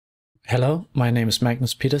Hello, my name is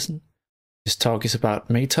Magnus Petersen. This talk is about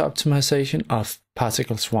meta-optimization of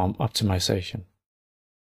particle swarm optimization.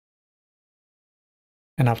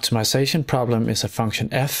 An optimization problem is a function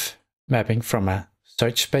f mapping from a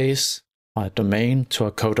search space or a domain to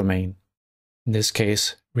a codomain, in this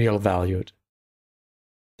case real valued.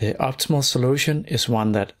 The optimal solution is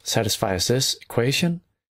one that satisfies this equation,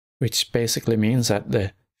 which basically means that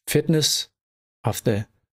the fitness of the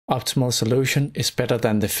optimal solution is better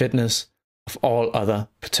than the fitness of all other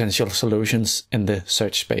potential solutions in the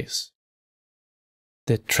search space.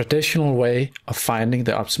 The traditional way of finding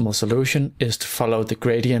the optimal solution is to follow the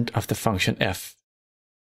gradient of the function f.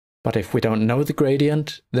 But if we don't know the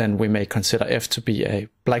gradient, then we may consider f to be a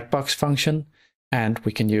black box function, and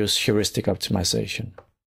we can use heuristic optimization.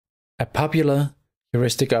 A popular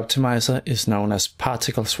heuristic optimizer is known as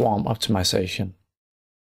particle swarm optimization.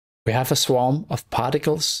 We have a swarm of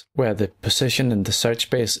particles where the position in the search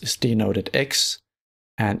space is denoted x,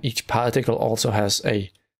 and each particle also has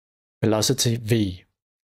a velocity v.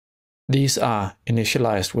 These are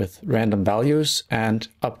initialized with random values and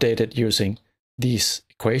updated using these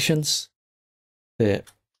equations. The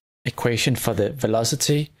equation for the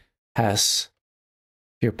velocity has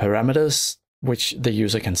a few parameters which the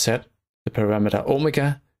user can set. The parameter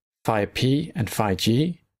omega, phi p, and phi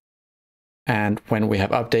g. And when we have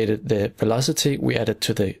updated the velocity, we add it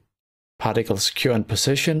to the particle's current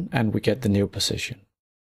position and we get the new position.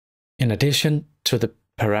 In addition to the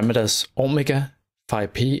parameters omega, phi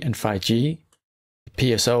p, and phi g, the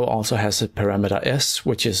PSO also has a parameter s,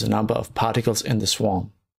 which is the number of particles in the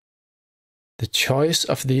swarm. The choice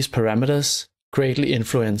of these parameters greatly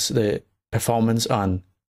influence the performance on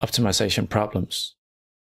optimization problems.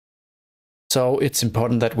 So it's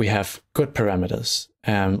important that we have good parameters.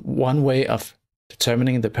 One way of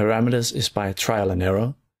determining the parameters is by trial and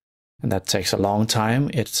error, and that takes a long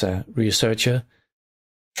time. It's a researcher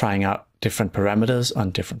trying out different parameters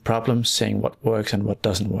on different problems, seeing what works and what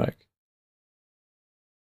doesn't work.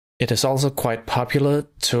 It is also quite popular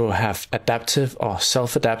to have adaptive or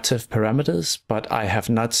self-adaptive parameters, but I have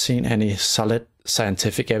not seen any solid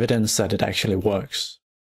scientific evidence that it actually works.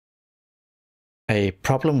 A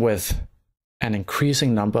problem with an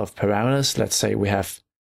increasing number of parameters, let's say we have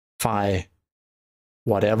phi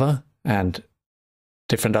whatever and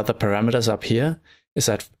different other parameters up here, is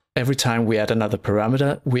that every time we add another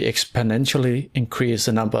parameter, we exponentially increase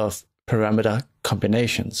the number of parameter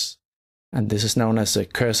combinations. And this is known as the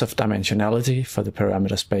curse of dimensionality for the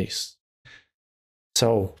parameter space.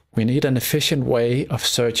 So we need an efficient way of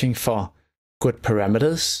searching for good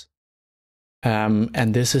parameters.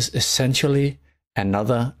 And this is essentially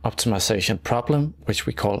another optimization problem, which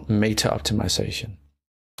we call meta-optimization.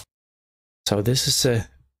 So this is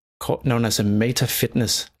known as a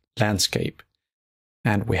meta-fitness landscape.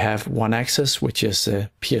 And we have one axis, which is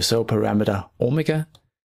the PSO parameter omega.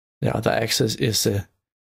 The other axis is the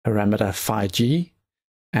parameter phi g.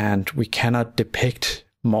 And we cannot depict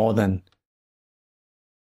more than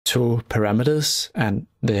two parameters and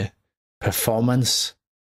the performance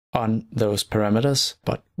on those parameters.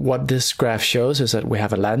 But what this graph shows is that we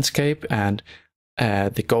have a landscape, and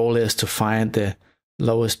the goal is to find the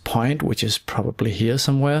lowest point, which is probably here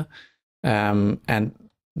somewhere. And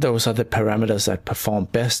those are the parameters that perform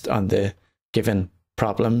best on the given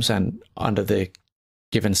problems and under the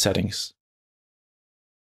given settings.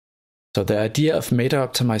 So the idea of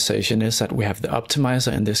meta-optimization is that we have the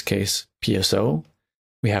optimizer, in this case PSO.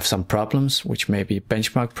 We have some problems, which may be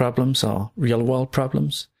benchmark problems or real-world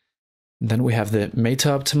problems. And then we have the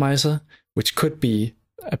meta-optimizer, which could be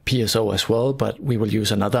a PSO as well, but we will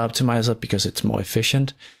use another optimizer because it's more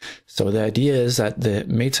efficient. So the idea is that the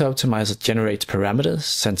meta-optimizer generates parameters,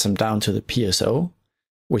 sends them down to the PSO,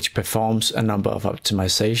 which performs a number of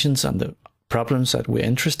optimizations on the problems that we're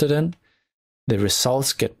interested in. The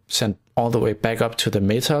results get sent all the way back up to the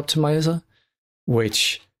meta-optimizer,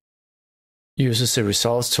 which uses the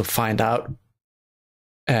results to find out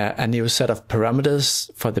a new set of parameters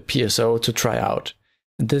for the PSO to try out.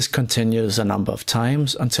 And this continues a number of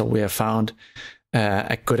times until we have found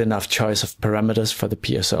a good enough choice of parameters for the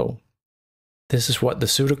PSO. This is what the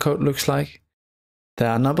pseudocode looks like. There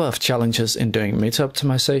are a number of challenges in doing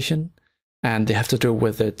meta-optimization, and they have to do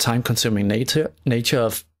with the time-consuming nature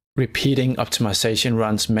of repeating optimization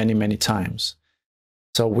runs many times.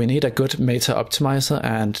 So we need a good meta-optimizer,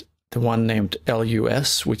 and the one named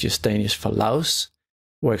LUS, which is Danish for Laos,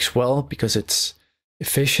 works well because it's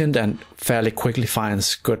efficient and fairly quickly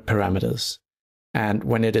finds good parameters. And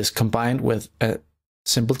when it is combined with a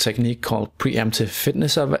simple technique called preemptive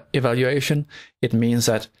fitness evaluation, it means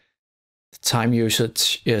that The time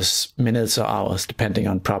usage is minutes or hours depending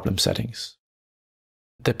on problem settings.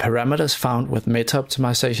 The parameters found with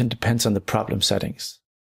meta-optimization depends on the problem settings.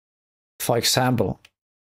 For example,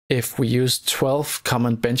 if we use 12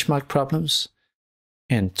 common benchmark problems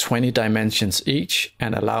in 20 dimensions each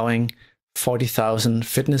and allowing 40,000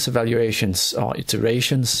 fitness evaluations or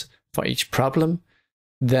iterations for each problem,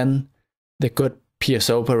 then the good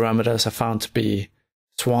PSO parameters are found to be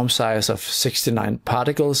swarm size of 69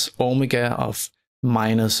 particles, omega of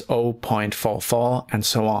minus 0.44, and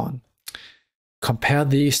so on. Compare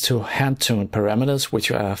these to hand-tuned parameters,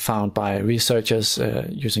 which are found by researchers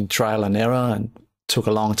using trial and error and took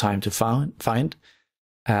a long time to find.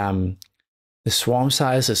 The swarm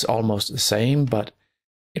size is almost the same, but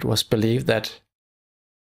it was believed that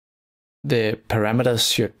the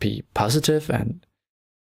parameters should be positive, and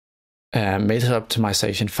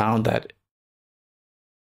meta-optimization found that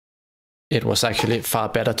it was actually far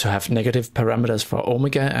better to have negative parameters for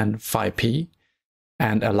omega and phi p,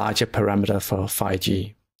 and a larger parameter for phi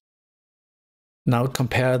g. Now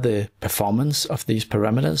compare the performance of these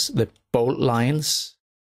parameters. The bold lines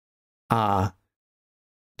are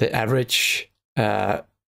the average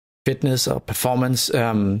fitness or performance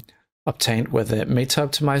obtained with the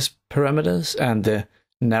meta-optimized parameters, and the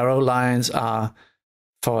narrow lines are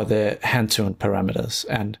for the hand-tuned parameters.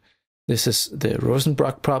 And this is the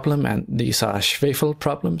Rosenbrock problem, and these are Schwefel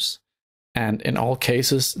problems. And in all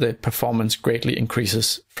cases, the performance greatly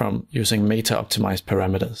increases from using meta-optimized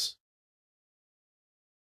parameters.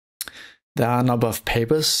 There are a number of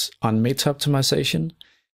papers on meta-optimization.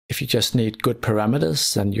 If you just need good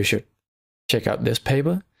parameters, then you should check out this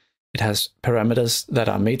paper. It has parameters that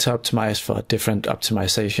are meta-optimized for different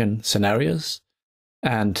optimization scenarios.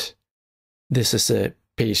 And this is a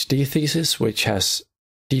PhD thesis, which has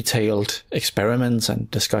detailed experiments and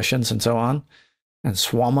discussions and so on. And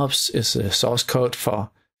SwarmOps is the source code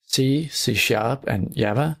for C, C#, and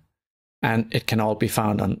Java, and it can all be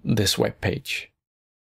found on this web page.